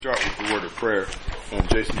Start with the word of prayer, and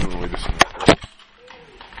Jason will lead us in prayer.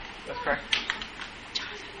 Let's pray.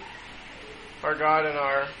 Our God and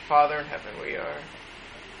our Father in heaven, we are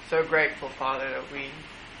so grateful, Father, that we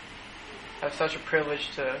have such a privilege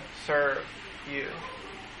to serve you.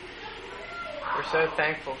 We're so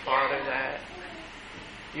thankful, Father, that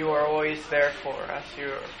you are always there for us.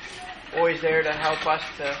 You are always there to help us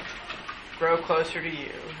to grow closer to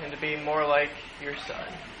you and to be more like your Son.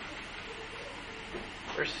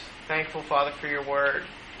 We're thankful, Father, for your word,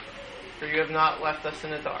 for you have not left us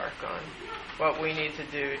in the dark on what we need to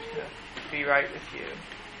do to be right with you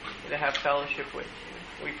and to have fellowship with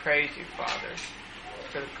you. We praise you, Father,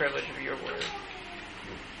 for the privilege of your word.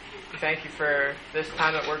 We thank you for this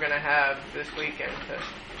time that we're going to have this weekend to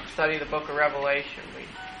study the book of Revelation. We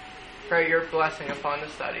pray your blessing upon the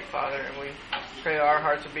study, Father, and we pray that our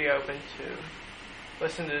hearts will be open to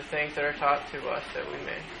listen to the things that are taught to us, that we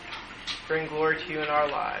may bring glory to you in our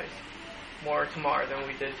lives more tomorrow than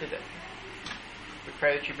we did today. We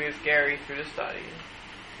pray that you be with Gary through the study.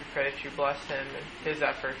 We pray that you bless him and his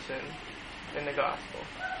efforts in the gospel.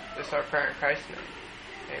 This is our prayer in Christ's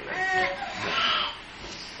name. Amen.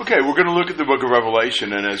 Okay, we're going to look at the book of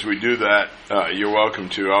Revelation, and as we do that, you're welcome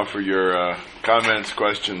to offer your comments,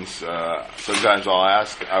 questions. Sometimes I'll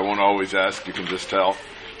ask. I won't always ask. You can just tell.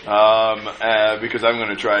 Because I'm going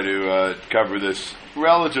to try to cover this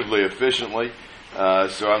relatively efficiently,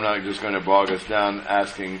 so I'm not just going to bog us down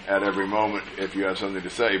asking at every moment if you have something to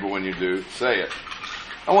say, but when you do, say it.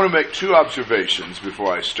 I want to make two observations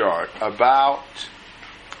before I start about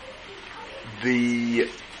the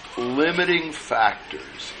limiting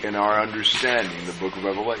factors in our understanding the book of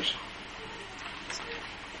Revelation.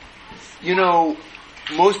 You know,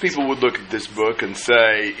 most people would look at this book and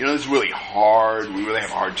say, you know, this is really hard. We really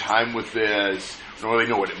have a hard time with this. We don't really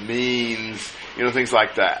know what it means. You know, things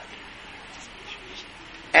like that.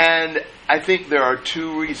 And I think there are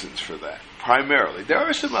two reasons for that, primarily. There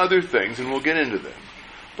are some other things, and we'll get into them.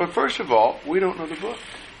 But first of all, we don't know the book.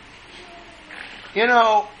 You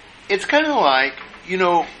know, it's kind of like, you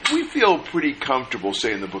know, we feel pretty comfortable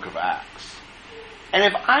saying the book of Acts. And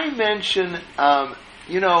if I mention,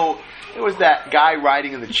 you know, it was that guy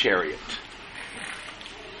riding in the chariot.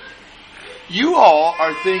 You all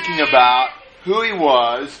are thinking about who he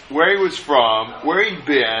was, where he was from, where he'd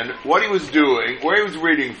been, what he was doing, where he was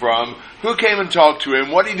reading from, who came and talked to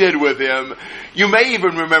him, what he did with him. You may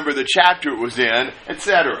even remember the chapter it was in,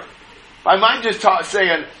 etc. I might just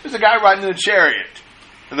saying, there's a guy riding in a chariot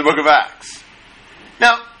in the book of Acts.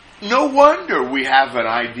 Now, no wonder we have an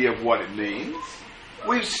idea of what it means.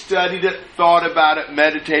 We've studied it, thought about it,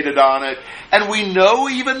 meditated on it, and we know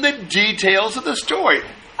even the details of the story.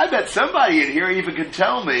 I bet somebody in here even could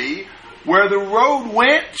tell me where the road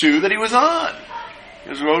went to that he was on. It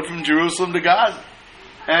was a road from Jerusalem to Gaza.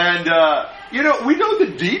 And, you know, we know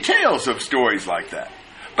the details of stories like that.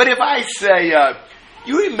 But if I say,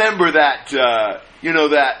 you remember that, you know,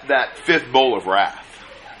 that fifth bowl of wrath?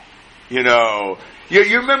 You know,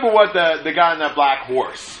 you remember what the guy on that black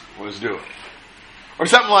horse was doing? Or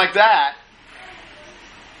something like that.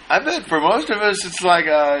 I bet for most of us it's like,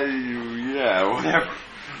 yeah, whatever.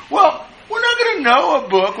 Well, we're not going to know a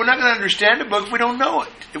book. We're not going to understand a book if we don't know it.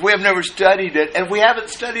 If we have never studied it, and if we haven't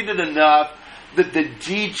studied it enough that the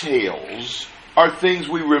details are things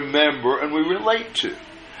we remember and we relate to.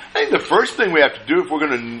 I think the first thing we have to do if we're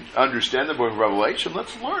going to understand the book of Revelation,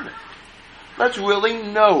 let's learn it. Let's really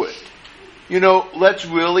know it. You know, let's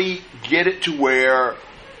really get it to where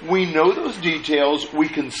we know those details, we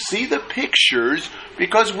can see the pictures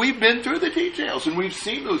because we've been through the details and we've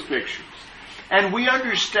seen those pictures. And we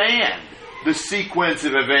understand the sequence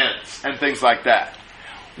of events and things like that.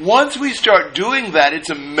 Once we start doing that, it's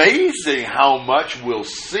amazing how much we'll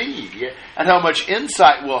see and how much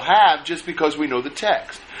insight we'll have just because we know the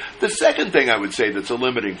text. The second thing I would say that's a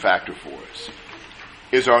limiting factor for us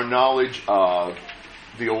is our knowledge of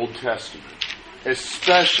the Old Testament,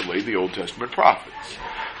 especially the Old Testament prophets.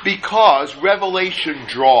 Because Revelation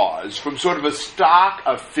draws from sort of a stock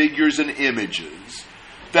of figures and images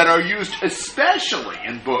that are used especially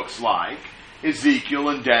in books like Ezekiel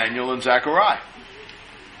and Daniel and Zechariah.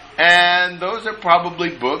 And those are probably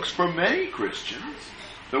books for many Christians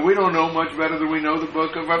that we don't know much better than we know the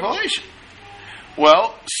book of Revelation.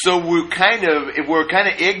 Well, so if we're kind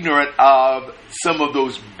of ignorant of some of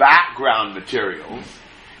those background materials,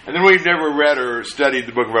 and then we've never read or studied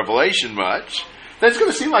the book of Revelation much, then it's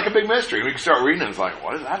going to seem like a big mystery. We can start reading and it's like,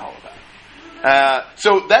 what is that all about?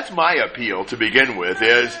 So that's my appeal to begin with,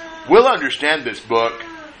 is we'll understand this book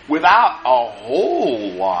without a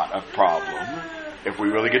whole lot of problem if we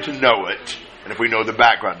really get to know it and if we know the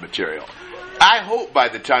background material. I hope by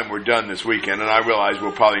the time we're done this weekend, and I realize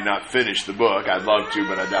we'll probably not finish the book. I'd love to,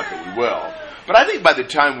 but I doubt that we will. But I think by the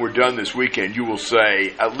time we're done this weekend, you will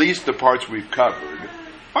say, at least the parts we've covered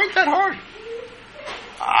aren't that hard.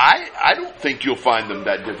 I don't think you'll find them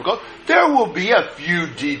that difficult. There will be a few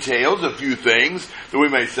details, a few things that we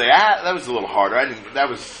may say, that was a little harder. That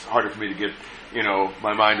was harder for me to get,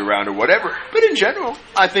 my mind around or whatever. But in general,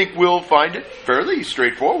 I think we'll find it fairly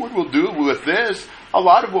straightforward. We'll do with this a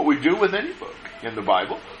lot of what we do with any book in the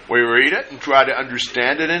Bible. We read it and try to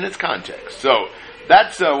understand it in its context. So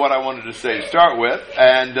that's what I wanted to say to start with.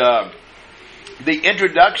 And the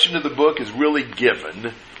introduction to the book is really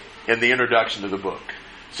given in the introduction to the book.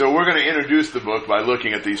 So we're going to introduce the book by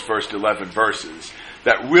looking at these first 11 verses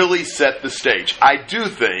that really set the stage. I do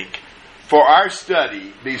think, for our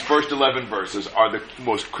study, these first 11 verses are the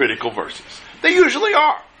most critical verses. They usually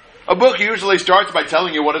are. A book usually starts by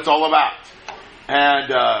telling you what it's all about. And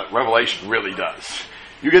Revelation really does.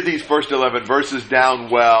 You get these first 11 verses down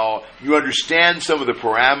well, you understand some of the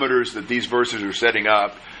parameters that these verses are setting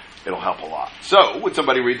up, it'll help a lot. So, would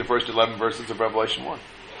somebody read the first 11 verses of Revelation 1?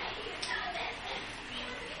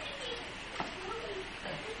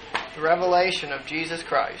 The revelation of Jesus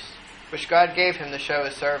Christ, which God gave him to show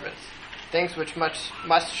his servants, things which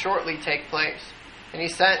must shortly take place. And he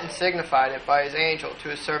sent and signified it by his angel to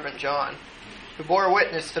his servant John, who bore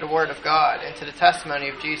witness to the word of God and to the testimony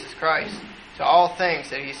of Jesus Christ, to all things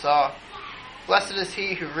that he saw. Blessed is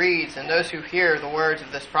he who reads and those who hear the words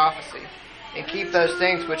of this prophecy, and keep those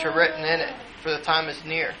things which are written in it, for the time is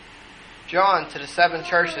near. John, to the 7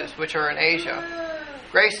 churches which are in Asia,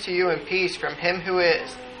 grace to you and peace from him who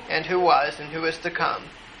is, and who was, and who is to come,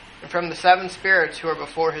 and from the 7 spirits who are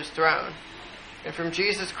before his throne, and from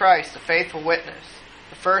Jesus Christ, the faithful witness,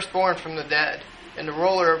 the firstborn from the dead, and the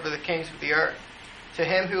ruler over the kings of the earth, to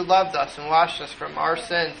him who loved us and washed us from our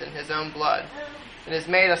sins in his own blood, and has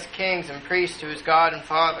made us kings and priests to his God and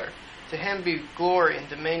Father. To him be glory and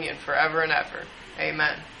dominion forever and ever.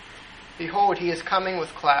 Amen. Behold, he is coming with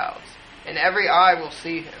clouds, and every eye will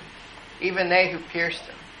see him, even they who pierced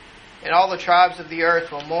him. And all the tribes of the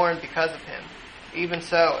earth will mourn because of him. Even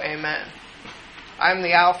so, amen. I am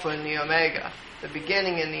the Alpha and the Omega, the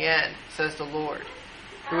beginning and the end, says the Lord,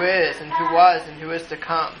 who is, and who was, and who is to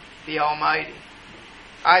come, the Almighty.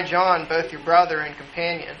 I, John, both your brother and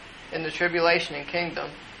companion, in the tribulation and kingdom,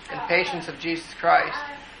 and patience of Jesus Christ,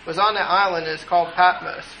 was on that island that is called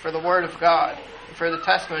Patmos, for the word of God, and for the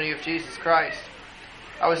testimony of Jesus Christ.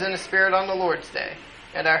 I was in the Spirit on the Lord's day,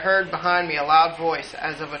 and I heard behind me a loud voice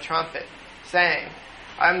as of a trumpet, saying,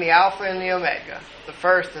 I am the Alpha and the Omega, the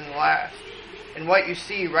first and the last. And what you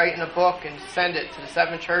see, write in a book and send it to the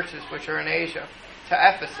 7 churches which are in Asia, to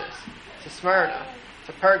Ephesus, to Smyrna,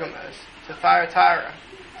 to Pergamos, to Thyatira,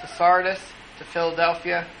 to Sardis, to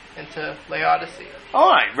Philadelphia, and to Laodicea. All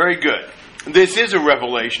right, very good. This is a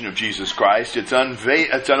revelation of Jesus Christ. It's an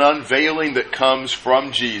unveiling that comes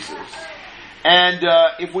from Jesus. And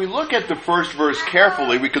if we look at the first verse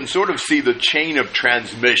carefully, we can sort of see the chain of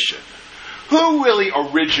transmission. Who really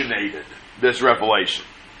originated this revelation?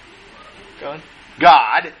 God.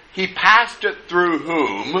 God. He passed it through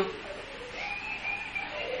whom?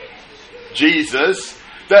 Jesus.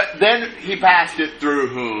 Then he passed it through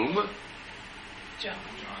whom? John.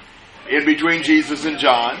 In between Jesus and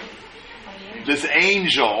John. This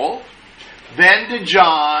angel. Then to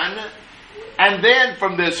John. And then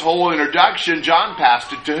from this whole introduction, John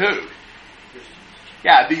passed it to who?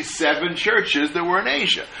 Yeah, these 7 churches that were in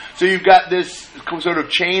Asia. So you've got this sort of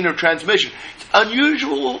chain of transmission. It's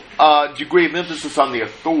unusual degree of emphasis on the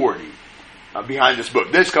authority behind this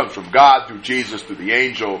book. This comes from God, through Jesus, through the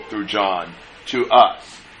angel, through John, to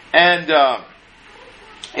us. And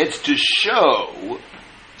it's to show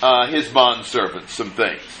his bondservants some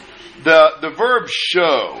things. The verb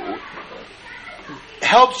show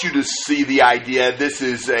helps you to see the idea this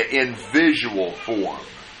is in visual form.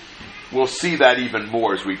 We'll see that even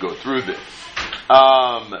more as we go through this.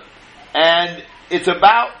 And it's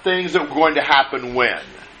about things that were going to happen when?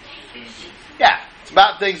 Yeah, it's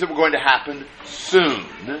about things that were going to happen soon.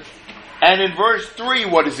 And in verse 3,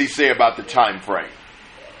 what does he say about the time frame?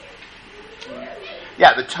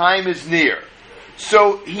 Yeah, the time is near.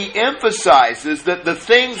 So he emphasizes that the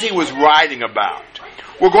things he was writing about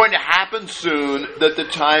were going to happen soon, that the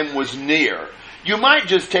time was near. You might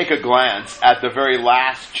just take a glance at the very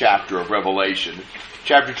last chapter of Revelation,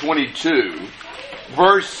 chapter 22,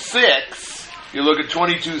 verse 6. You look at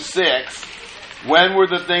 22:6. When were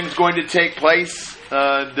the things going to take place,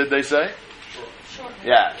 did they say? Shortly.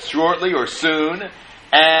 Yeah, shortly or soon.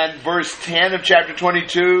 And verse 10 of chapter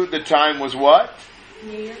 22, the time was what?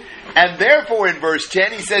 Near. And therefore, in verse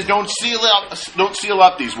 10, he says, don't seal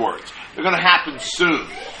up these words. They're going to happen soon.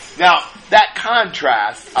 Now, that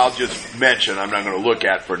contrast, I'll just mention, I'm not going to look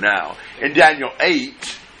at for now. In Daniel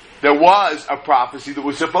 8, there was a prophecy that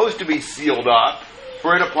was supposed to be sealed up,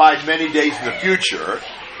 for it applied many days in the future.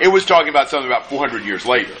 It was talking about something about 400 years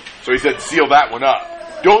later. So he said, seal that one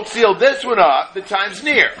up. Don't seal this one up, the time's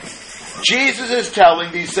near. Jesus is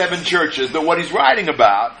telling these 7 churches that what he's writing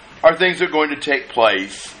about are things that are going to take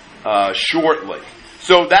place shortly.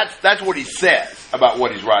 So that's what he says about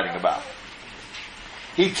what he's writing about.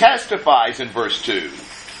 He testifies in verse 2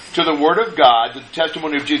 to the Word of God, to the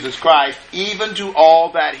testimony of Jesus Christ, even to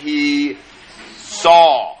all that he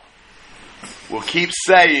saw. We'll keep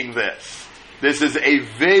saying this. This is a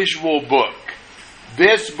visual book.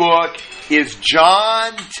 This book is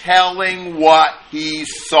John telling what he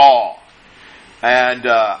saw. And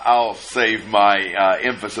I'll save my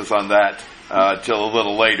emphasis on that till a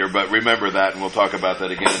little later, but remember that, and we'll talk about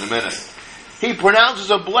that again in a minute. He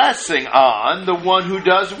pronounces a blessing on the one who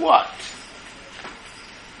does what?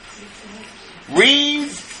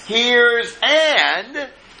 Reads, hears, and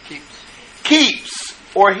keeps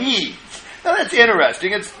or heeds. Now that's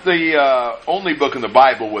interesting. It's the only book in the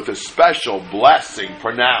Bible with a special blessing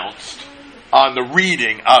pronounced on the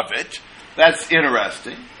reading of it. That's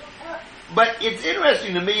interesting. But it's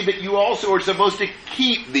interesting to me that you also are supposed to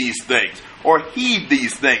keep these things or heed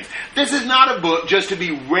these things. This is not a book just to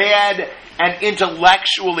be read and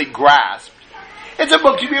intellectually grasped. It's a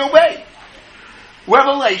book to be obeyed.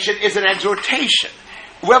 Revelation is an exhortation.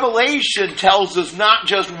 Revelation tells us not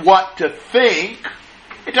just what to think,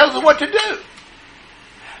 it tells us what to do.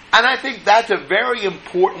 And I think that's a very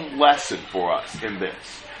important lesson for us in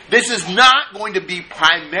this. This is not going to be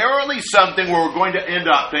primarily something where we're going to end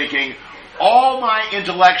up thinking, all my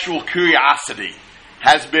intellectual curiosity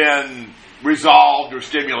has been resolved or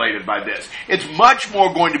stimulated by this. It's much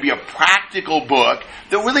more going to be a practical book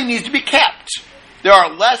that really needs to be kept. There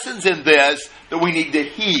are lessons in this that we need to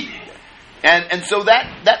heed. And so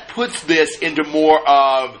that puts this into more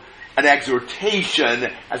of an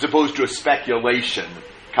exhortation as opposed to a speculation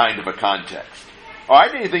kind of a context. All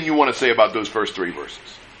right, anything you want to say about those first 3 verses?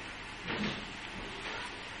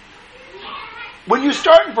 When you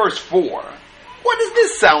start in verse 4, what does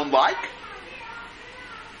this sound like?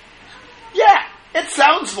 Yeah, it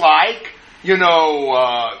sounds like,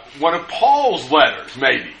 one of Paul's letters,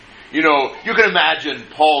 maybe. You can imagine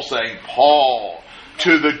Paul saying, Paul,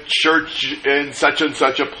 to the church in such and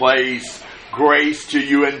such a place, grace to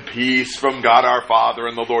you and peace from God our Father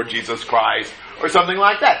and the Lord Jesus Christ, or something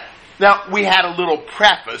like that. Now, we had a little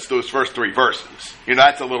preface, those first 3 verses.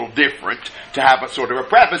 That's a little different to have a sort of a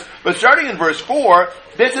preface. But starting in verse 4,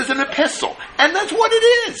 this is an epistle. And that's what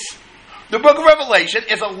it is. The book of Revelation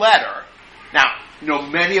is a letter. Now,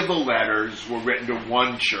 many of the letters were written to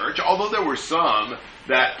one church, although there were some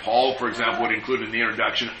that Paul, for example, would include in the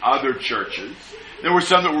introduction other churches. There were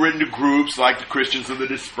some that were written to groups like the Christians of the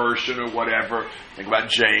Dispersion or whatever. Think about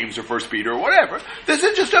James or 1 Peter or whatever. This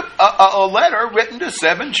is just a letter written to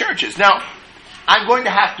 7 churches. Now, I'm going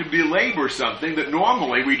to have to belabor something that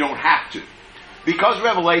normally we don't have to. Because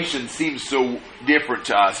Revelation seems so different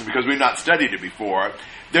to us and because we've not studied it before,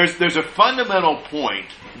 there's a fundamental point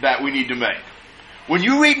that we need to make. When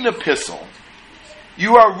you read an epistle,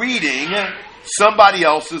 you are reading somebody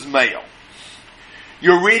else's mail.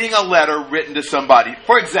 You're reading a letter written to somebody.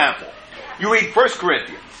 For example, you read 1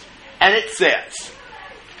 Corinthians, and it says,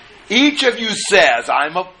 each of you says,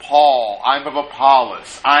 I'm of Paul, I'm of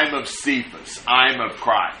Apollos, I'm of Cephas, I'm of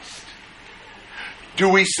Christ. Do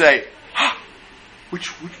we say, which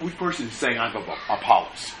person is saying I'm of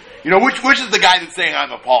Apollos? Which is the guy that's saying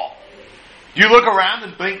I'm of Paul? Do you look around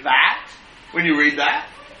and think that when you read that?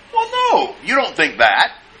 Well, no, you don't think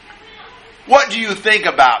that. What do you think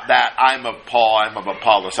about that? I'm of Paul, I'm of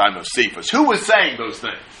Apollos, I'm of Cephas. Who was saying those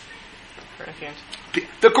things? Corinthians.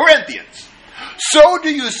 The Corinthians. So do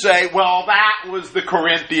you say, well, that was the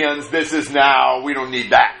Corinthians, this is now, we don't need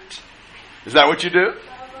that. Is that what you do?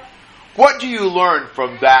 What do you learn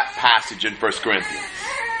from that passage in 1 Corinthians?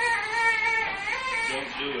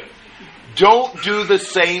 Don't do it. Don't do the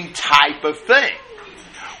same type of thing.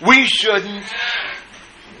 We shouldn't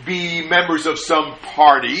be members of some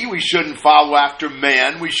party. We shouldn't follow after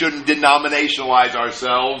men. We shouldn't denominationalize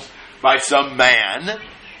ourselves by some man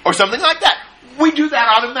or something like that. We do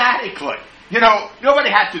that automatically. Nobody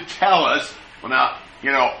has to tell us,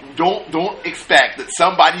 don't expect that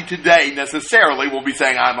somebody today necessarily will be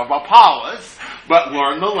saying, I'm of Apollos, but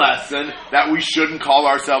learn the lesson that we shouldn't call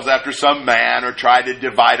ourselves after some man or try to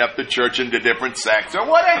divide up the church into different sects or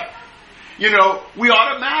whatever. we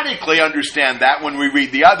automatically understand that when we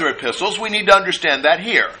read the other epistles. We need to understand that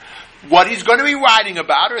here. What he's going to be writing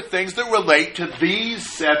about are things that relate to these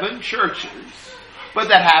 7 churches, but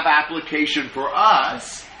that have application for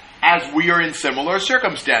us as we are in similar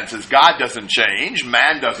circumstances. God doesn't change.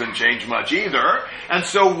 Man doesn't change much either. And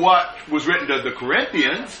so what was written to the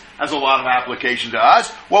Corinthians has a lot of application to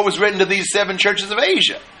us. What was written to these 7 churches of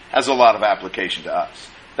Asia has a lot of application to us.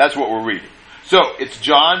 That's what we're reading. So it's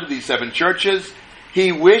John to these 7 churches.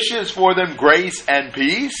 He wishes for them grace and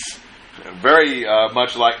peace, very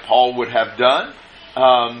much like Paul would have done.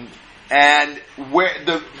 And where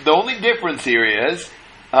the only difference here is,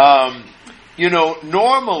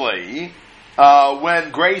 normally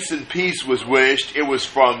when grace and peace was wished, it was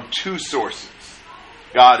from 2 sources,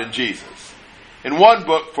 God and Jesus. In one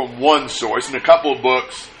book, from one source. In a couple of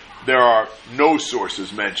books, there are no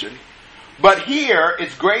sources mentioned. But here,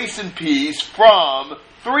 it's grace and peace from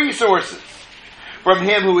 3 sources. From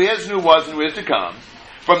Him who is, and who was, and who is to come.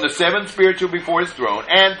 From the 7 spirits who are before His throne.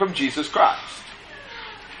 And from Jesus Christ.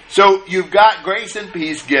 So, you've got grace and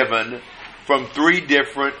peace given from 3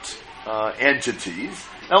 different entities.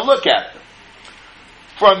 Now look at them.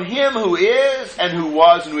 From Him who is, and who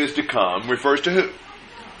was, and who is to come, refers to who?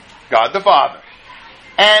 God the Father.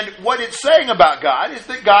 And what it's saying about God is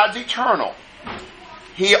that God's eternal.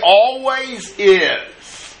 He always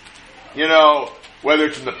is. Whether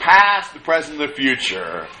it's in the past, the present, the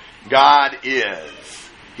future, God is.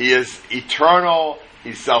 He is eternal.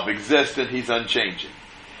 He's self-existent. He's unchanging.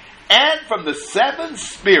 And from the 7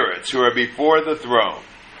 spirits who are before the throne.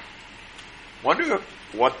 Wonder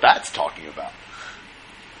what that's talking about.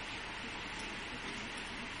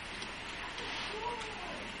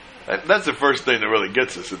 That's the first thing that really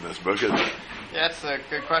gets us in this book, isn't it? Yeah, that's a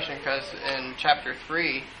good question, because in chapter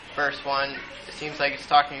 3, verse 1, it seems like it's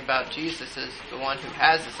talking about Jesus as the one who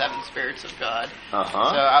has the 7 spirits of God.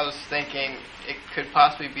 Uh-huh. So I was thinking it could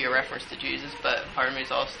possibly be a reference to Jesus, but part of me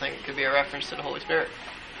is also thinking it could be a reference to the Holy Spirit.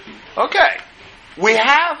 Okay. We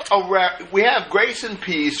have grace and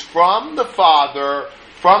peace from the Father,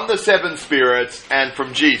 from the 7 spirits, and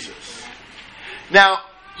from Jesus. Now,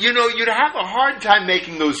 you'd have a hard time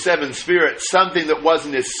making those 7 spirits something that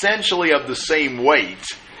wasn't essentially of the same weight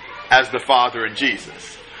as the Father and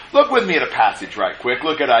Jesus. Look with me at a passage right quick.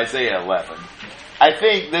 Look at Isaiah 11. I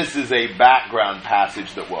think this is a background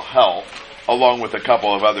passage that will help, along with a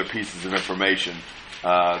couple of other pieces of information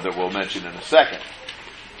that we'll mention in a second.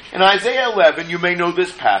 In Isaiah 11, you may know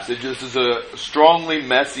this passage. This is a strongly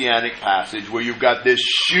messianic passage where you've got this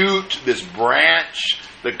shoot, this branch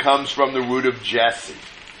that comes from the root of Jesse.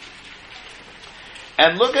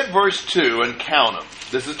 And look at verse 2 and count them.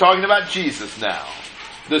 This is talking about Jesus now.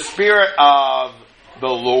 The Spirit of the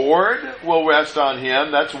Lord will rest on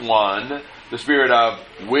Him. That's 1. The Spirit of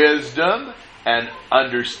wisdom and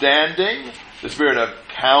understanding. The Spirit of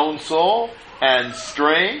counsel and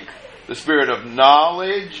strength. The Spirit of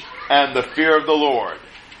knowledge and the fear of the Lord.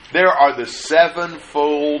 There are the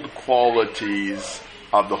 7-fold qualities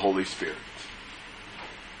of the Holy Spirit.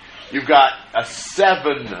 You've got a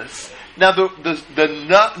 7ness. Now,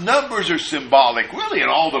 the numbers are symbolic, really, in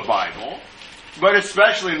all the Bible, but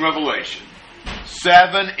especially in Revelation.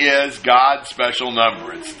 7 is God's special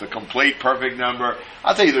number. It's the complete, perfect number.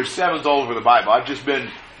 I'll tell you, there's 7s all over the Bible. I've just been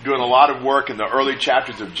doing a lot of work in the early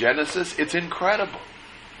chapters of Genesis. It's incredible.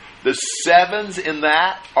 The 7s in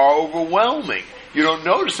that are overwhelming. You don't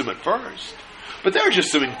notice them at first. But there are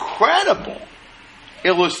just some incredible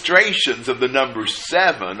illustrations of the number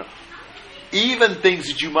 7, even things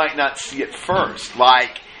that you might not see at first.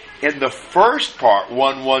 Like in the first part,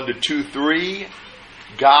 1:1 to 2:3,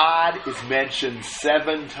 God is mentioned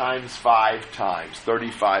 7 times 5 times,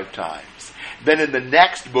 35 times. Then in the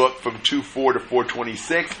next book, from 2:4 to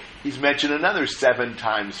 4:26, he's mentioned another 7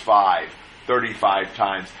 times 5, 35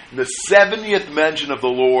 times. And the 70th mention of the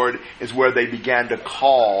Lord is where they began to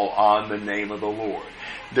call on the name of the Lord.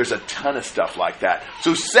 There's a ton of stuff like that.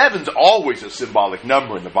 So 7's always a symbolic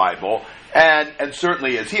number in the Bible, and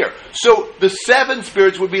certainly is here. So the 7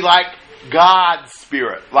 spirits would be like God's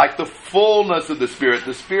Spirit, like the fullness of the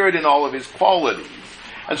Spirit in all of His qualities.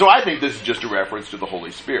 And so I think this is just a reference to the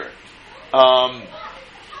Holy Spirit.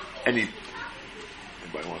 Anybody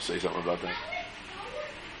want to say something about that?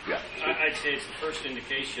 Yeah. I'd say it's the first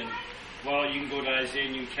indication. While you can go to Isaiah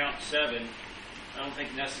and you can count 7, I don't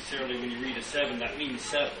think necessarily when you read a 7 that means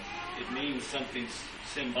 7. It means something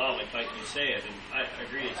symbolic, like you said, and I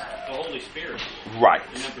agree. It's the Holy Spirit. Right.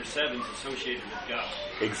 The number 7 is associated with God.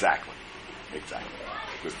 Exactly.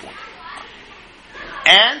 Good point.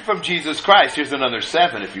 And from Jesus Christ, here's another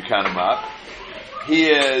 7 if you count them up. He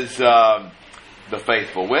is the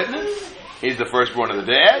faithful witness. He's the firstborn of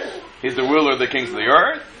the dead. He's the ruler of the kings of the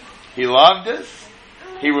earth. He loved us.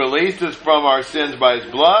 He released us from our sins by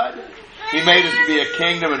His blood. He made us to be a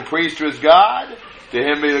kingdom and priest to His God. To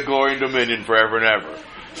Him be the glory and dominion forever and ever.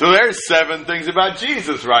 So there's 7 things about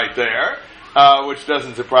Jesus right there, which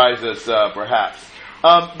doesn't surprise us perhaps.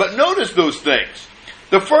 But notice those things.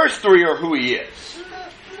 The first 3 are who He is.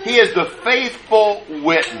 He is the faithful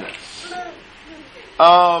witness.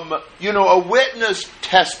 A witness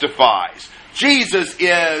testifies. Jesus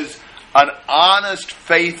is an honest,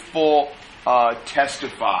 faithful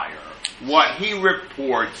testifier. What He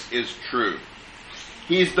reports is true.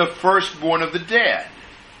 He's the firstborn of the dead.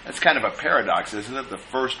 That's kind of a paradox, isn't it? The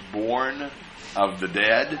firstborn of the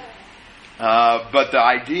dead. But the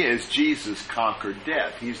idea is Jesus conquered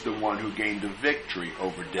death. He's the one who gained the victory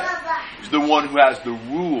over death. He's the one who has the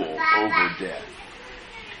rule over death.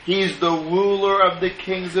 He's the ruler of the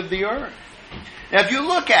kings of the earth. Now, if you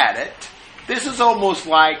look at it, this is almost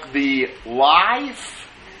like the life,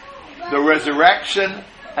 the resurrection,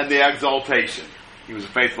 and the exaltation. He was a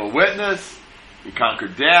faithful witness. He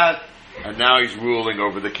conquered death. And now He's ruling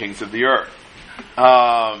over the kings of the earth.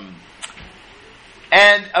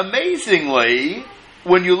 And amazingly,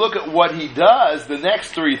 when you look at what He does, the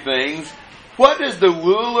next 3 things, what does the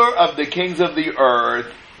ruler of the kings of the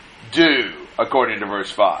earth do, according to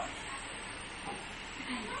verse 5?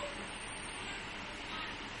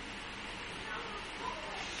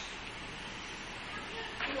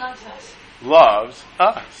 He loves us. Loves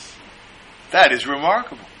us. That is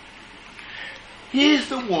remarkable. He's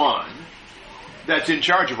the one that's in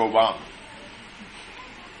charge of Obama.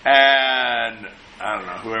 And, I don't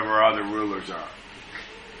know, whoever other rulers are.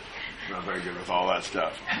 Not very good with all that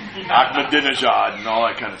stuff. Ahmadinejad and all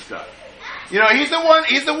that kind of stuff. He's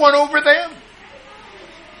the one over them.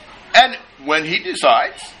 And when He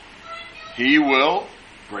decides, He will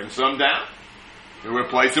bring some down. He'll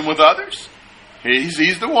replace them with others.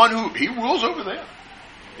 He's the one who, He rules over them.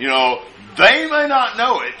 They may not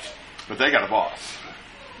know it, but they got a boss.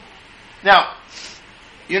 Now,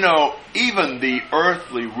 even the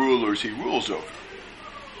earthly rulers He rules over.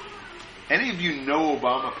 Any of you know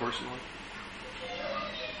Obama personally?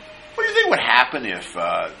 What do you think would happen if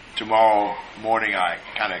tomorrow morning I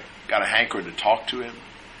kind of got a hankering to talk to him?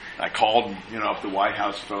 I called, up the White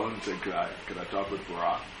House phone and said, could I talk with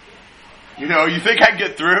Barack? You think I'd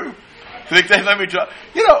get through? You think they'd let me talk?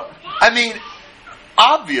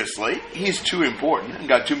 Obviously, he's too important and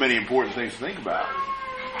got too many important things to think about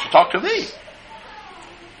to talk to me.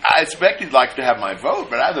 I expect he'd like to have my vote,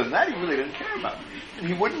 but other than that, he really didn't care about me. And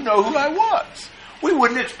he wouldn't know who I was. We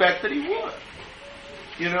wouldn't expect that he would.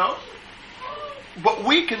 But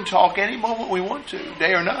we can talk any moment we want to,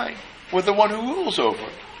 day or night, with the one who rules over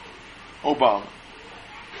it, Obama.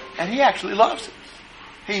 And he actually loves us.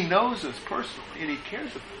 He knows us personally, and he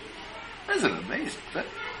cares about us. Isn't it amazing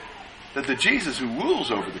that the Jesus who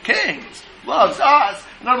rules over the kings loves us,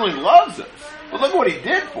 and not only loves us, but look what He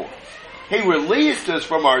did for us. He released us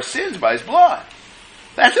from our sins by His blood.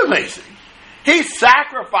 That's amazing. He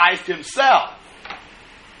sacrificed Himself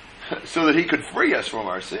so that He could free us from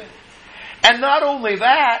our sins. And not only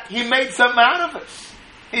that, He made something out of us.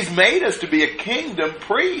 He's made us to be a kingdom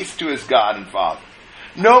priest to His God and Father.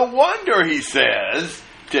 No wonder He says,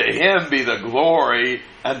 to Him be the glory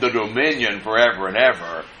and the dominion forever and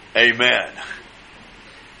ever. Amen.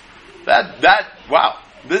 Wow.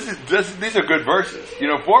 These are good verses.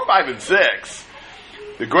 4, 5, and 6,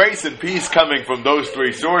 the grace and peace coming from those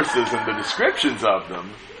 3 sources and the descriptions of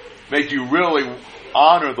them make you really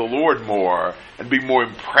honor the Lord more and be more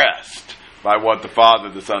impressed by what the Father,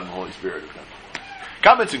 the Son, and the Holy Spirit have done.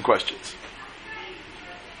 Comments and questions?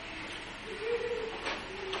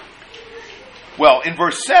 Well, in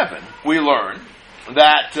verse 7, we learn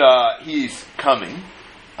that He's coming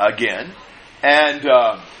again, and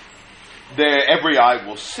every eye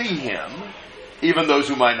will see Him, even those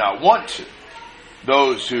who might not want to.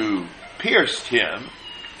 Those who pierced Him.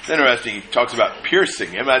 It's interesting, he talks about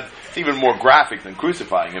piercing Him. It's even more graphic than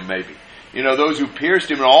crucifying Him, maybe. Those who pierced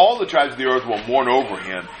Him, and all the tribes of the earth will mourn over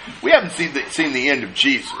Him. We haven't seen the end of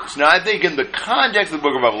Jesus. Now, I think in the context of the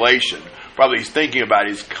book of Revelation, probably He's thinking about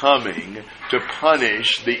His coming to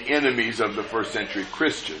punish the enemies of the first century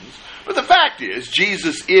Christians. But the fact is,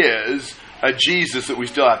 Jesus is a Jesus that we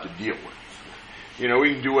still have to deal with.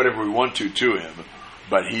 We can do whatever we want to Him,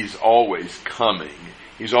 but He's always coming.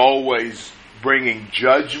 He's always bringing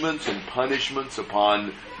judgments and punishments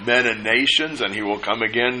upon men and nations, and He will come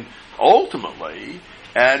again ultimately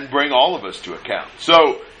and bring all of us to account.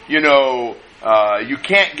 So, you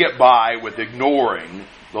can't get by with ignoring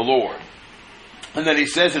the Lord. And then He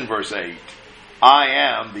says in verse 8, I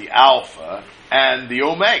am the Alpha and the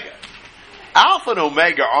Omega. Alpha and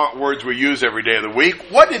Omega aren't words we use every day of the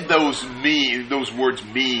week. What did those words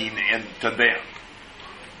mean to them?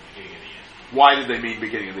 Why did they mean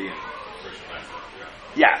beginning of the end?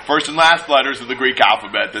 Yeah, first and last letters of the Greek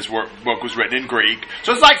alphabet. This book was written in Greek.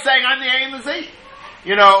 So it's like saying I'm the A and the Z.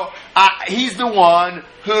 He's the one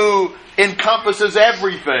who encompasses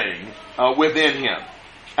everything within him.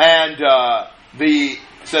 And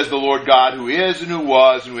says the Lord God, who is and who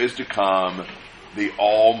was and who is to come, the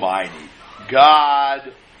Almighty.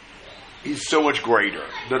 God is so much greater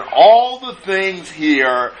than all the things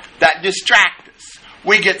here that distract us.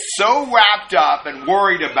 We get so wrapped up and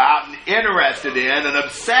worried about and interested in and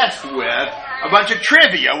obsessed with a bunch of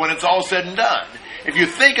trivia when it's all said and done. If you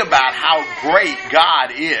think about how great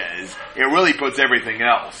God is, it really puts everything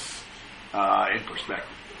else in perspective.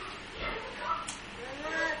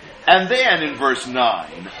 And then in verse 9,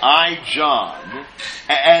 I, John,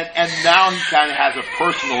 and now he kind of has a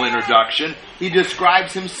personal introduction. He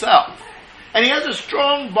describes himself. And he has a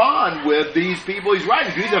strong bond with these people he's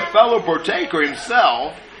writing to. He's a fellow partaker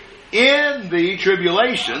himself in the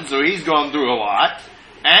tribulation, so he's gone through a lot,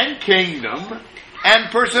 and kingdom,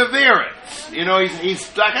 and perseverance. He's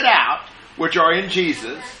stuck it out, which are in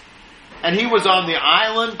Jesus. And he was on the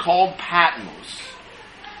island called Patmos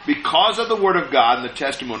because of the Word of God and the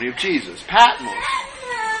testimony of Jesus. Patmos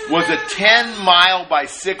was a 10-mile by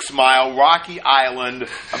 6-mile rocky island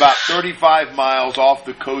about 35 miles off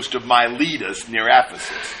the coast of Miletus near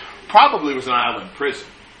Ephesus. Probably was an island prison,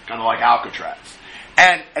 kind of like Alcatraz.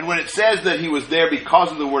 And when it says that he was there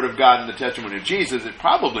because of the Word of God and the testimony of Jesus, it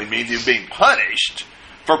probably means he was being punished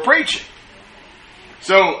for preaching.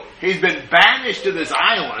 So he's been banished to this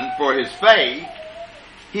island for his faith.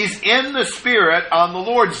 He's in the Spirit on the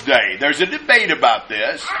Lord's Day. There's a debate about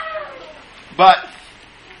this, but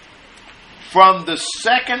from the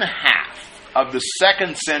second half of the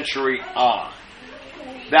 2nd century on,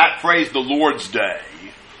 that phrase, the Lord's Day,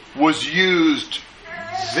 was used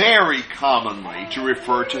very commonly to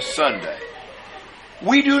refer to Sunday.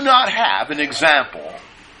 We do not have an example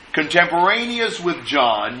contemporaneous with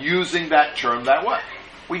John using that term that way.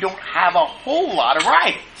 We don't have a whole lot of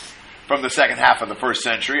writings from the second half of the 1st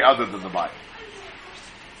century other than the Bible.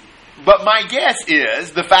 But my guess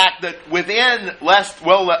is the fact that within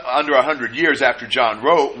under 100 years after John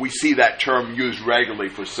wrote, we see that term used regularly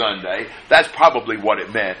for Sunday. That's probably what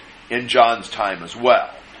it meant in John's time as well.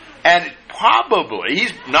 And probably,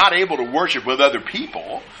 he's not able to worship with other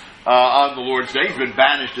people on the Lord's Day. He's been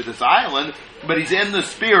banished to this island, but he's in the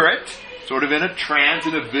Spirit, sort of in a trance,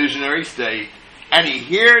 in a visionary state, and he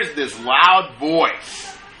hears this loud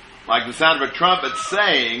voice, like the sound of a trumpet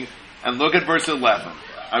saying, and look at verse 11.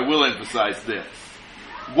 I will emphasize this.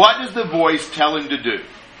 What does the voice tell him to do?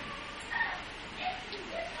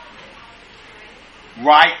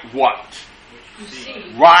 Write what?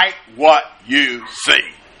 Write what you see.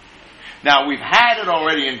 Now, we've had it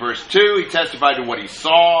already in verse 2. He testified to what he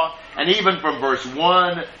saw. And even from verse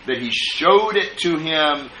 1, that he showed it to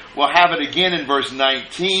him. We'll have it again in verse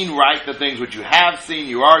 19. Write the things which you have seen,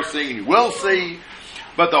 you are seeing, and you will see.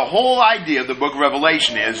 But the whole idea of the book of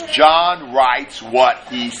Revelation is John writes what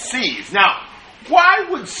he sees. Now, why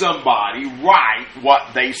would somebody write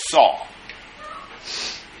what they saw?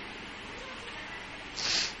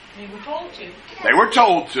 They were told to. They were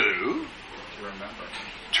told to.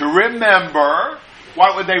 To remember.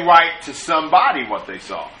 Why would they write to somebody what they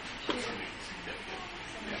saw?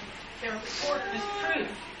 Their report was true.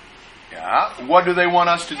 Yeah. What do they want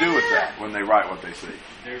us to do with that when they write what they see?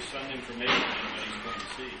 There's some information in what he's going to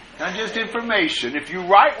see. Not just information. If you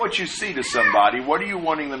write what you see to somebody, what are you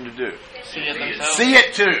wanting them to do? See it themselves. See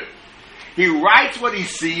it too. He writes what he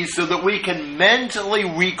sees so that we can mentally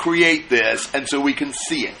recreate this and so we can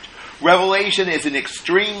see it. Revelation is an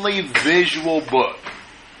extremely visual book.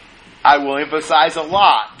 I will emphasize a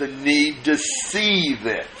lot the need to see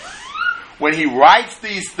this. When he writes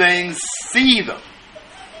these things, see them.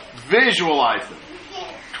 Visualize them.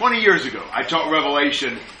 20 years ago, I taught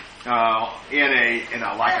Revelation in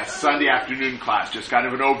a Sunday afternoon class, just kind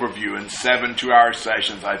of an overview in 7 2-hour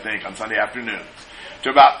sessions, I think, on Sunday afternoons, to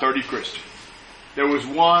about 30 Christians. There was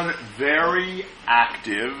one very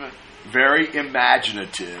active, very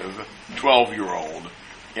imaginative 12-year-old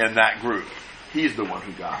in that group. He's the one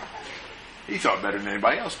who got it. He saw it better than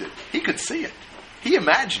anybody else did. He could see it. He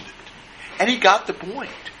imagined it. And he got the point.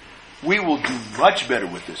 We will do much better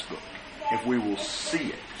with this book if we will see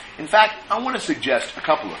it. In fact, I want to suggest a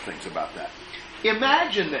couple of things about that.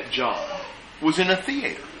 Imagine that John was in a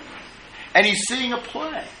theater and he's seeing a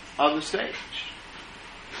play on the stage.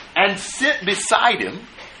 And sit beside him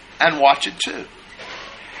and watch it too.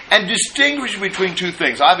 And distinguish between two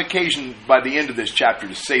things. I have occasion by the end of this chapter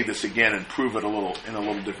to say this again and prove it in a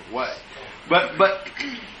little different way. But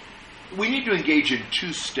we need to engage in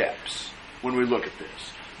two steps when we look at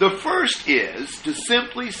this. The first is to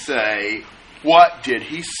simply say, what did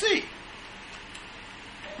he see?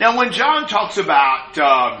 Now, when John talks about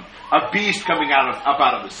a beast coming up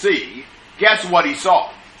out of the sea, guess what he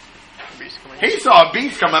saw? He saw a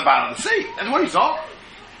beast come up out of the sea. That's what he saw.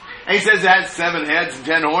 And he says it has 7 heads and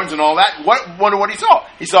 10 horns and all that. Wonder what he saw.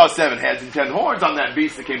 He saw 7 heads and 10 horns on that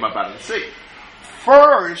beast that came up out of the sea.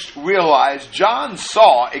 First, realize John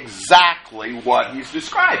saw exactly what he's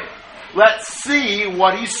describing. Let's see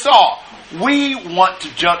what he saw. We want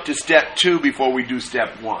to jump to step 2 before we do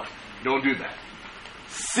step 1. Don't do that.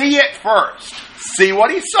 See it first. See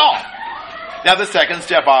what he saw. Now, the second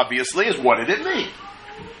step, obviously, is what did it mean?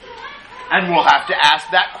 And we'll have to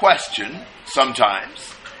ask that question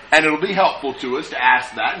sometimes. And it'll be helpful to us to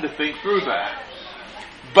ask that and to think through that.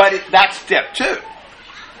 But that's step 2.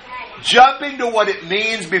 Jumping to what it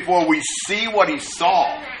means before we see what he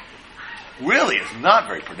saw really is not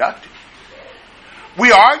very productive.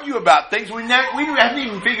 We argue about things we haven't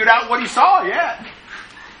even figured out what he saw yet.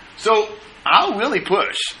 So I'll really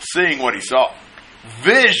push seeing what he saw.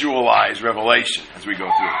 Visualize Revelation as we go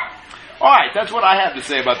through it. All right, that's what I have to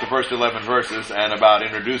say about the first 11 verses and about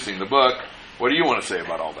introducing the book. What do you want to say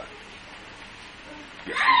about all that?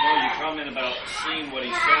 Yes. Well, you comment about seeing what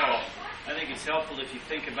he saw. I think it's helpful if you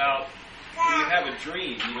think about when you have a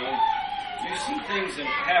dream, you see things that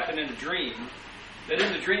happen in a dream that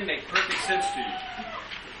in the dream make perfect sense to you.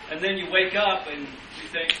 And then you wake up and you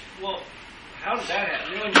think, well, how did that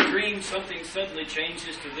happen? In your dream, something suddenly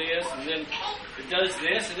changes to this, and then it does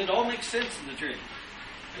this, and it all makes sense in the dream.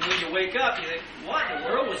 And when you wake up, you think, what in the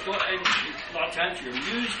world was going on? And a lot of times you're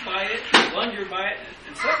amused by it, you wonder by it,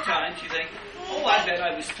 and sometimes you think, oh, I bet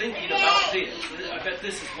I was thinking about this. I bet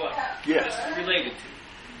this is what this is related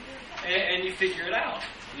to. And you figure it out,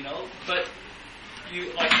 But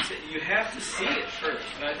you, like you said, you have to see it first.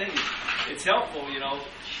 And I think it's helpful,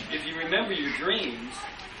 if you remember your dreams,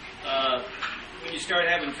 when you start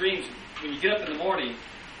having dreams, when you get up in the morning,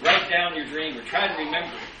 write down your dream or try to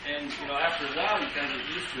remember it. And, after a while, you kind of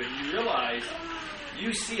get used to it. And you realize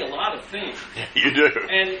you see a lot of things. You do.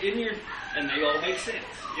 And they all make sense,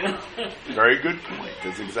 Very good point.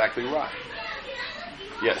 That's exactly right.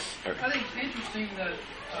 Yes, Eric. I think it's interesting that,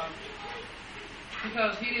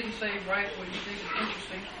 because he didn't say write what you think is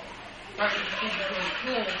interesting, write what you think is really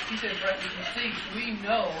cool. He said write what you think. We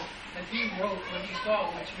know that he wrote what he saw,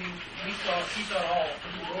 which means he saw it all,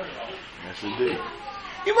 and he wrote it all. Yes, indeed.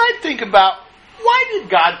 You might think about, why did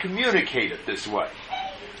God communicate it this way?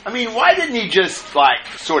 I mean, why didn't he just,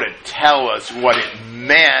 sort of tell us what it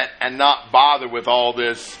meant and not bother with all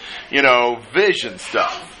this, vision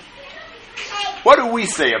stuff? What do we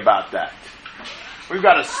say about that? We've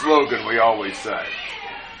got a slogan we always say.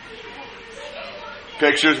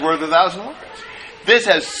 Picture's worth 1,000 words. This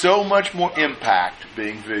has so much more impact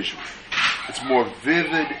being visual. It's more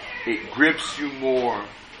vivid. It grips you more.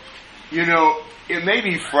 It may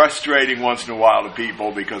be frustrating once in a while to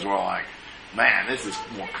people because we're like, man, this is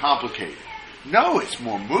more complicated. No, it's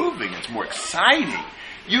more moving. It's more exciting.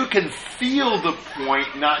 You can feel the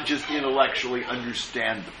point, not just intellectually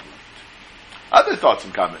understand the point. Other thoughts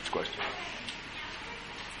and comments, questions?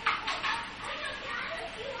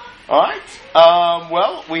 All right.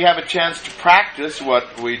 Well, we have a chance to practice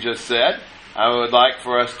what we just said. I would like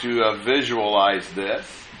for us to visualize this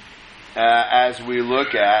as we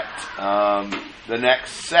look at the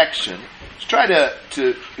next section. Let's try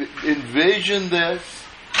to envision this,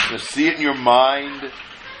 to see it in your mind.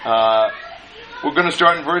 We're going to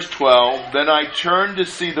start in verse 12. Then I turned to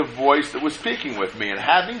see the voice that was speaking with me. And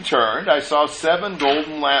having turned, I saw 7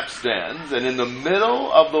 golden lampstands. And in the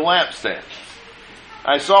middle of the lampstands,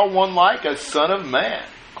 I saw one like a son of man,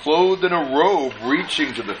 clothed in a robe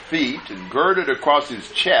reaching to the feet and girded across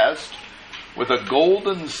his chest with a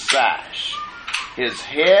golden sash. His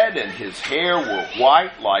head and his hair were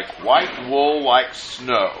white like white wool, like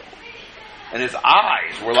snow. And his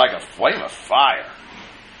eyes were like a flame of fire.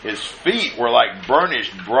 His feet were like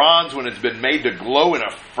burnished bronze when it's been made to glow in a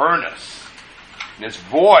furnace. And his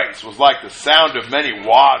voice was like the sound of many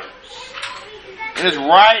waters. In his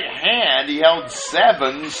right hand he held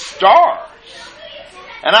 7 stars.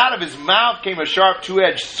 And out of his mouth came a sharp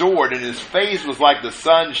 2-edged sword, and his face was like the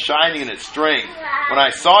sun shining in its strength. When I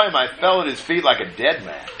saw him, I fell at his feet like a dead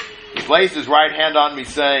man. He placed his right hand on me,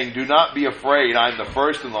 saying, "Do not be afraid, I am the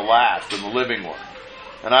first and the last and the living one.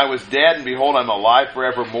 And I was dead, and behold, I am alive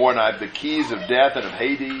forevermore, and I have the keys of death and of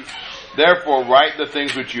Hades. Therefore write the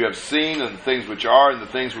things which you have seen, and the things which are, and the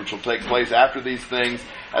things which will take place after these things.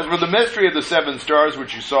 As for the mystery of the 7 stars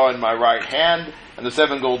which you saw in my right hand, and the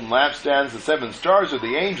 7 golden lampstands, the 7 stars are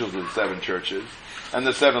the angels of the 7 churches, and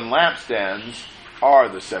the 7 lampstands are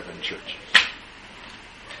the 7 churches.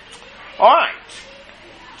 Alright.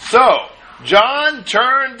 So, John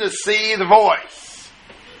turned to see the voice,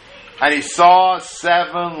 and he saw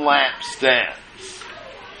 7 lampstands.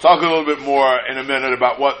 Talk a little bit more in a minute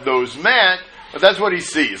about what those meant, but that's what he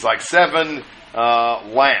sees, like 7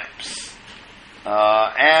 lamps.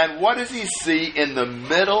 And what does he see in the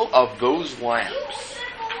middle of those lamps?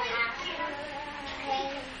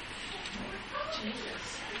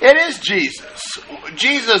 Jesus. It is Jesus.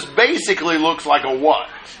 Jesus basically looks like a what?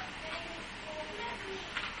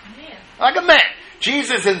 Man. Like a man.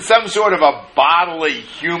 Jesus in some sort of a bodily,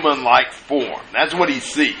 human-like form. That's what he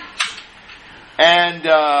sees. And,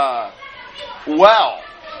 well,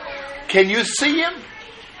 can you see him?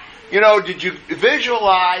 You know, did you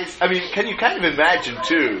visualize, I mean, can you kind of imagine,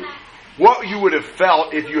 too, what you would have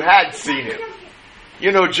felt if you had seen him?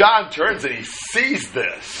 You know, John turns and he sees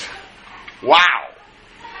this. Wow.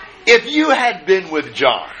 If you had been with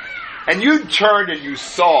John, and you turned and you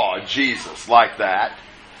saw Jesus like that,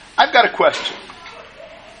 I've got a question.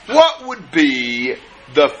 What would be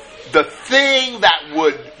the thing that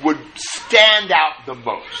would stand out the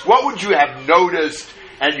most? What would you have noticed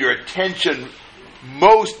and your attention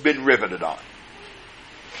most been riveted on?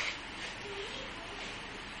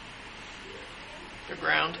 The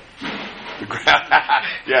ground. The ground.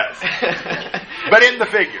 Yes. But in the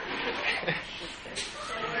figure.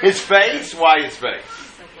 His face? Why his face?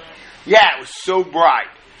 Yeah, it was so bright.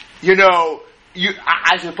 You know,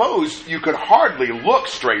 I suppose you could hardly look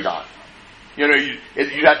straight on. You know,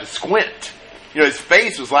 you'd have to squint. You know, his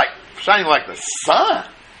face was like shining like the sun.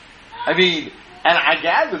 I mean, and I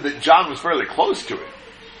gathered that John was fairly close to him.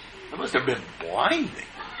 It must have been blinding.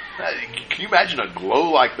 Can you imagine a glow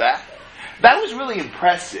like that? That was really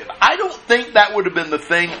impressive. I don't think that would have been the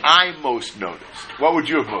thing I most noticed. What would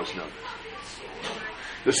you have most noticed?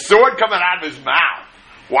 The sword coming out of his mouth.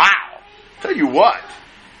 Wow. Tell you what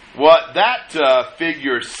that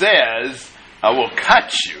figure says will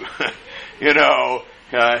cut you. You know,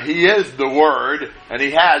 he is the Word, and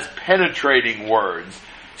he has penetrating words.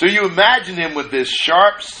 So you imagine him with this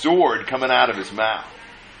sharp sword coming out of his mouth.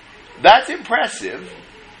 That's impressive,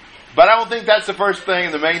 but I don't think that's the first thing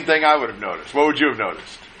and the main thing I would have noticed. What would you have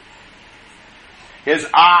noticed? His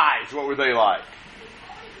eyes, what were they like?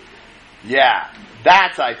 Yeah,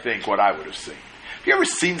 that's, I think, what I would have seen. Have you ever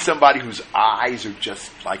seen somebody whose eyes are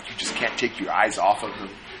just like you just can't take your eyes off of them?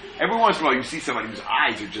 Every once in a while you see somebody whose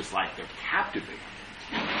eyes are just like they're captivating.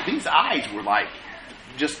 These eyes were like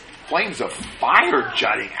just flames of fire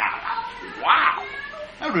jutting out. Wow.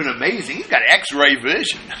 That would have been amazing. He's got X-ray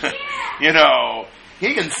vision. You know,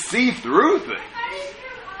 he can see through things.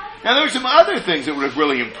 Now there were some other things that would have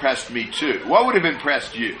really impressed me too. What would have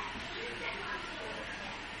impressed you?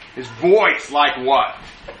 His voice, like what?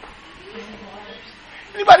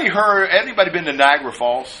 Anybody been to Niagara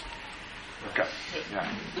Falls? Okay.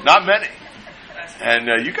 Yeah. Not many.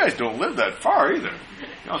 And you guys don't live that far either.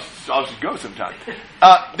 I'll just go sometime.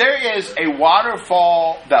 There is a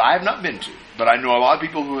waterfall that I have not been to, but I know a lot of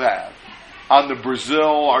people who have, on the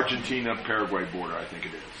Brazil, Argentina, Paraguay border, I think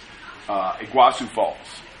it is. Iguazu Falls.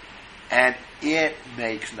 And it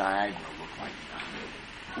makes Niagara look like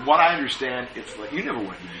Niagara. From what I understand, it's like, you never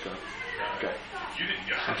went, did you go? Okay. You didn't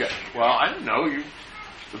go. Okay. Well, I don't know.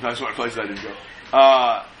 Sometimes one place I didn't go.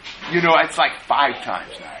 You know, it's like 5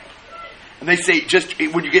 times Niagara. And they say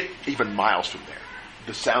when you get even miles from there,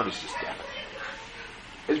 the sound is just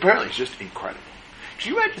deafening. Apparently, it's just incredible.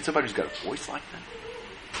 Can you imagine somebody who's got a voice like that?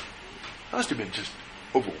 That must have been just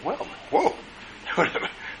overwhelming. Whoa. That would have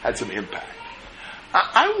had some impact.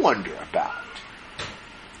 I wonder about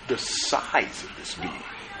the size of this being.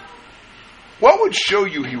 What would show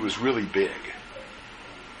you he was really big?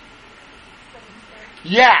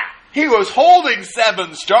 Yeah, he was holding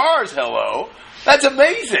 7 stars, hello. That's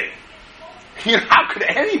amazing. You know, how could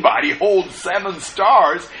anybody hold 7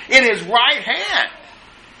 stars in his right hand?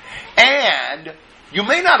 And you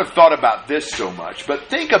may not have thought about this so much, but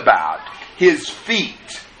think about his feet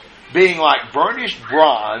being like burnished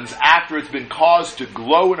bronze after it's been caused to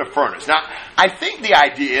glow in a furnace. Now, I think the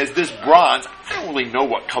idea is this bronze, I don't really know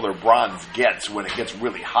what color bronze gets when it gets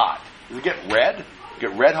really hot. Does it get red?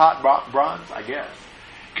 Get red hot bronze, I guess.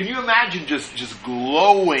 Can you imagine just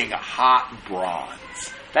glowing hot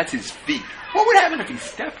bronze? That's his feet. What would happen if he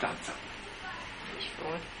stepped on something?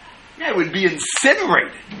 Yeah, it would be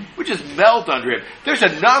incinerated. It would just melt under him. There's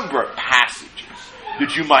a number of passages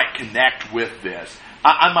that you might connect with this.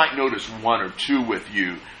 I might notice one or two with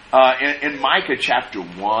you. In Micah chapter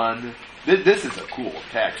 1, this is a cool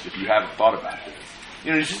text if you haven't thought about this.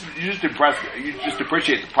 You just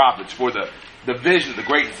appreciate the prophets for the vision of the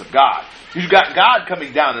greatness of God. You've got God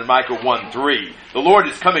coming down in Micah 1:3. The Lord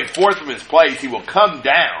is coming forth from his place. He will come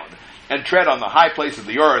down and tread on the high place of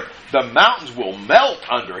the earth. The mountains will melt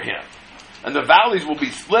under him, and the valleys will be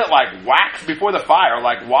split like wax before the fire,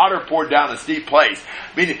 like water poured down a steep place.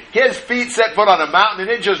 I mean, his feet set foot on a mountain, and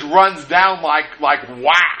it just runs down like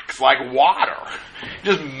wax, like water. It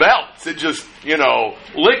just melts. It just,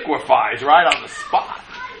 liquefies right on the spot.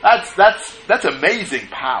 That's amazing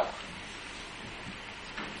power.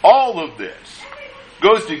 All of this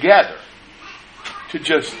goes together to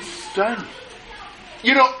just stun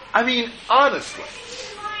you. Honestly,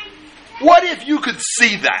 what if you could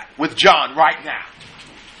see that with John right now?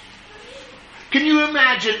 Can you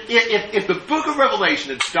imagine if the book of Revelation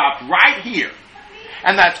had stopped right here,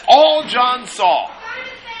 and that's all John saw?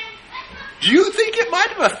 Do you think it might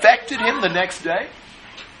have affected him the next day?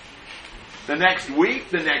 The next week?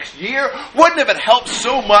 The next year? Wouldn't have it helped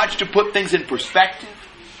so much to put things in perspective?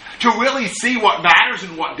 To really see what matters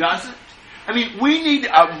and what doesn't? We need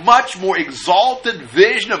a much more exalted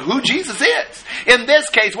vision of who Jesus is. In this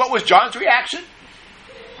case, what was John's reaction?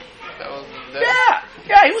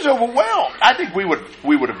 Yeah, he was overwhelmed. I think we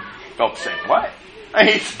would have felt the same way.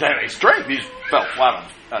 He's standing straight. He fell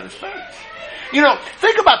flat on his face.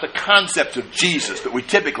 Think about the concept of Jesus that we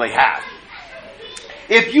typically have.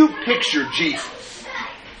 If you picture Jesus,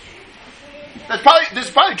 this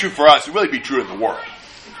is probably true for us. It would really be true in the world.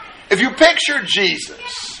 If you picture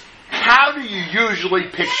Jesus, how do you usually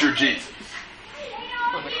picture Jesus?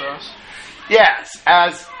 On the cross. Yes,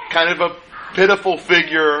 as kind of a pitiful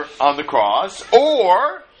figure on the cross,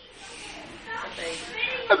 or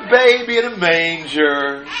a baby in a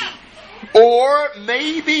manger, or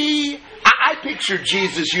maybe I picture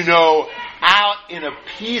Jesus, out in a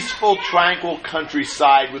peaceful, tranquil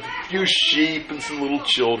countryside with a few sheep and some little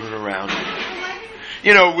children around him.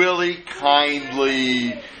 Really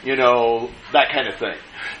kindly, that kind of thing.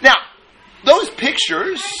 Now, those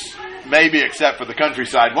pictures, maybe except for the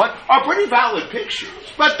countryside one, are pretty valid pictures.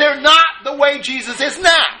 But they're not the way Jesus is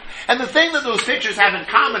now. And the thing that those pictures have in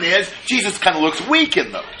common is Jesus kind of looks weak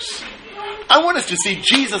in those. I want us to see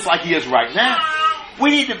Jesus like he is right now. We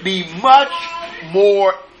need to be much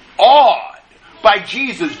more awed by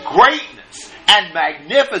Jesus' greatness and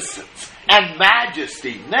magnificence and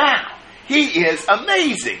majesty now. He is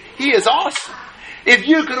amazing. He is awesome. If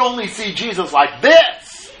you could only see Jesus like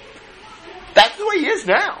this, that's the way he is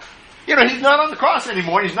now. He's not on the cross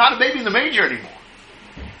anymore. He's not a baby in the manger anymore.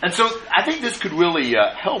 And so I think this could really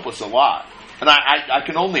help us a lot. And I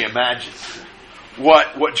can only imagine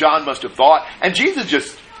what John must have thought. And Jesus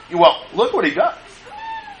just, look what he does.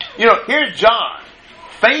 Here's John,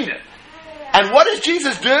 fainted. And what does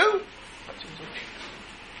Jesus do?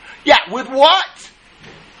 Yeah, with what?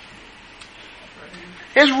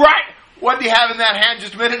 His right. What did he have in that hand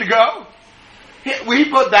just a minute ago? We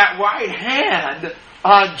put that right hand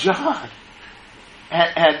on John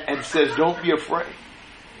and says, don't be afraid.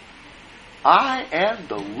 I am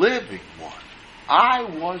the living one. I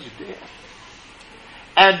was dead.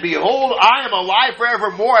 And behold, I am alive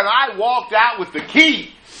forevermore, and I walked out with the keys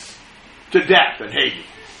to death and Hades.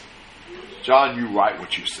 John, you write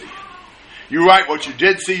what you see. You write what you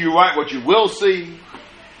did see. You write what you will see.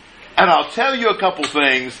 And I'll tell you a couple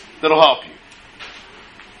things that'll help you.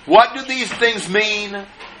 What do these things mean?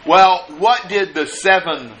 Well, what did the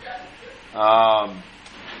 7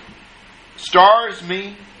 stars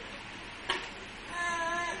mean?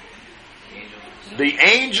 The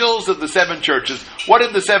angels of the 7 churches. What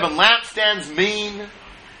did the 7 lampstands mean?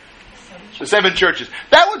 The 7 churches.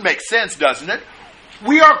 That would make sense, doesn't it?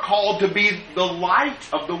 We are called to be the light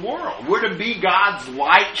of the world. We're to be God's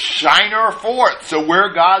light shiner forth. So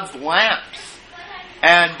we're God's lamps.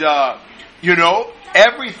 And,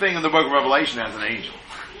 everything in the book of Revelation has an angel.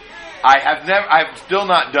 I've still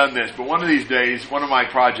not done this, but one of these days, one of my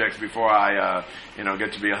projects before I,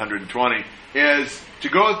 get to be 120 is to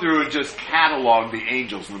go through and just catalog the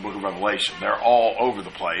angels in the book of Revelation. They're all over the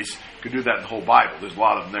place. You can do that in the whole Bible. There's a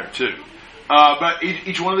lot of them there too. But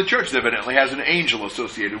each one of the churches evidently has an angel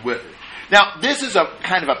associated with it. Now, this is a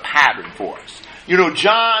kind of a pattern for us.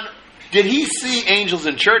 John, did he see angels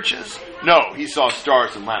in churches? No, he saw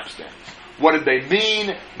stars and lampstands. What did they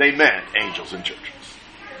mean? They meant angels in churches.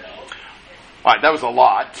 All right, that was a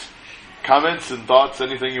lot. Comments and thoughts?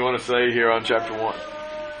 Anything you want to say here on chapter 1?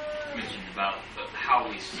 You mentioned about how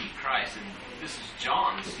we see Christ, and this is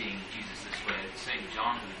John seeing Jesus this way. It's the same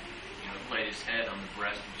John who laid his head on the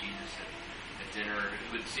breast of Jesus at dinner,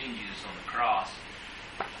 who had seen Jesus on the cross.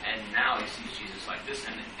 And now he sees Jesus like this.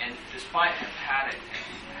 And despite having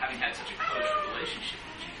had such a close relationship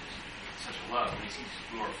with Jesus, such a love, when he sees his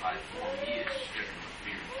glorified form, he is stricken with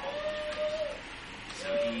fear and falls on his face. So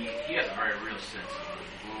he has a very real sense of the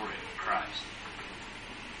glory of Christ.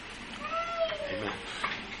 Amen.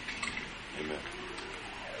 Amen.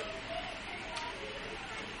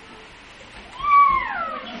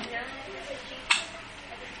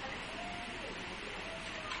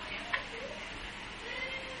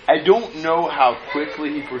 I don't know how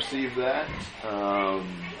quickly he perceived that.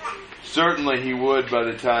 Certainly he would by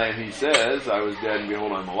the time he says, I was dead and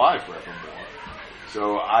behold I'm alive forevermore.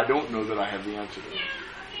 So I don't know that I have the answer to that.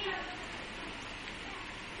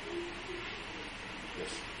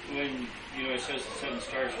 Yes. When, it says the 7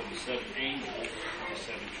 stars are the 7 angels of the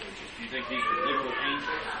 7 churches, do you think these are literal angels?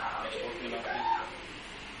 Are they talking about them?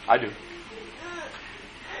 I do.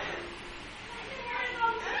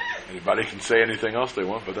 Anybody can say anything else they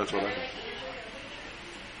want, but that's what I think.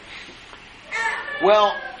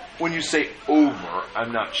 Well, when you say over,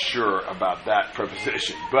 I'm not sure about that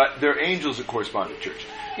preposition, but they're angels that correspond to church.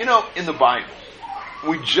 In the Bible,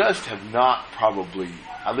 we just have not probably,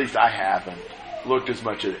 at least I haven't, looked as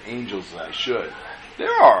much at angels as I should.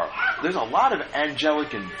 There's a lot of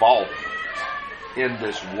angelic involvement in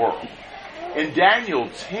this world. In Daniel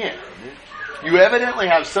 10, you evidently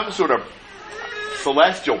have some sort of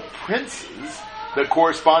celestial princes that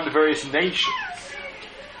correspond to various nations.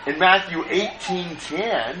 In Matthew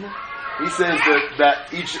 18:10, he says that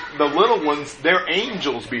the little ones, their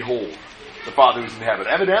angels behold the Father who's in heaven.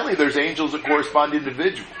 Evidently, there's angels that correspond to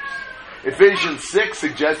individuals. Ephesians 6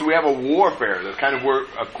 suggests we have a warfare, that kind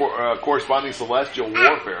of corresponding celestial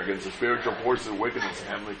warfare against the spiritual forces of wickedness in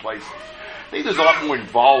heavenly places. I think there's a lot more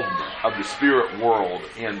involvement of the spirit world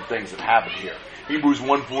in things that happen here. Hebrews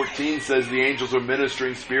 1:14 says the angels are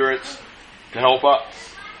ministering spirits to help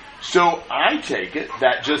us. So I take it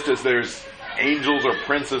that just as there's angels or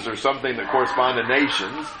princes or something that correspond to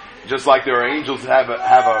nations, just like there are angels that have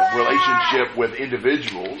a relationship with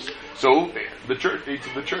individuals, so each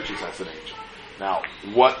of the churches has an angel. Now,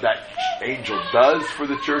 what that angel does for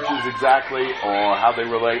the churches exactly, or how they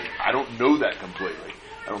relate, I don't know that completely.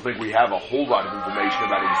 I don't think we have a whole lot of information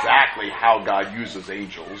about exactly how God uses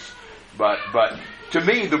angels. But to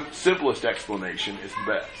me, the simplest explanation is the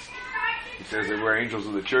best. He says that we're angels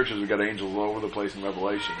of the churches. We've got angels all over the place in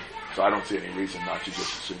Revelation. So I don't see any reason not to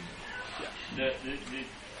just assume. Yeah.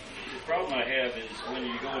 The problem I have is when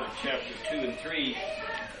you go to chapter 2 and 3,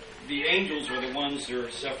 the angels are the ones that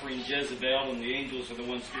are suffering Jezebel, and the angels are the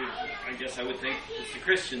ones who, I guess I would think, it's the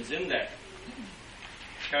Christians in that.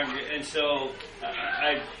 And so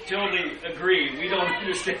I totally agree. We don't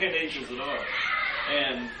understand angels at all.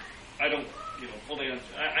 And I don't, fully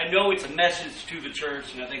understand. I know it's a message to the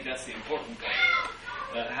church, and I think that's the important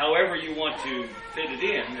part. However you want to fit it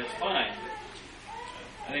in, that's fine.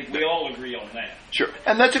 But I think we all agree on that. Sure.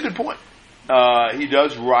 And that's a good point. He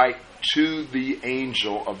does write to the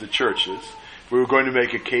angel of the churches. If we were going to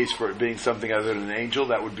make a case for it being something other than an angel,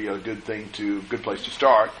 that would be a good place to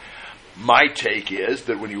start. My take is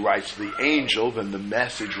that when he writes to the angel, then the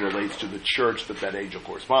message relates to the church that angel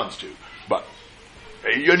corresponds to. But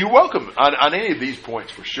and you're welcome on any of these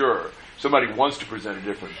points for sure. If somebody wants to present a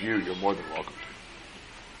different view, you're more than welcome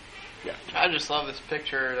to. Yeah. I just love this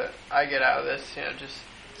picture that I get out of this. Just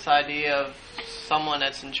this idea of someone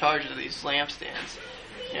that's in charge of these lampstands.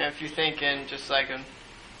 If you think in just like a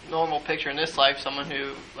normal picture in this life, someone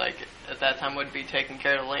who like at that time would be taking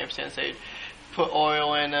care of the lampstands, they'd put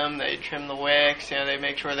oil in them, they'd trim the wicks, they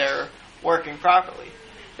make sure they're working properly.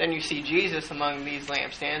 Then you see Jesus among these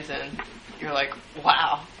lampstands, and you're like,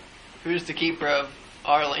 wow, who's the keeper of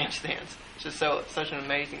our lampstands? It's just such an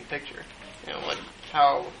amazing picture.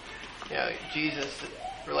 How Jesus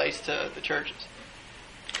relates to the churches.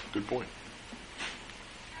 Good point.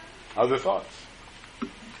 Other thoughts?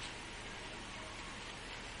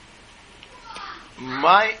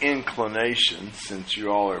 My inclination, since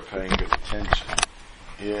you all are paying good attention,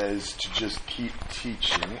 is to just keep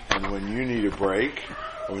teaching, and when you need a break,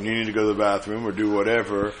 or when you need to go to the bathroom or do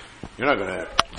whatever, you're not going to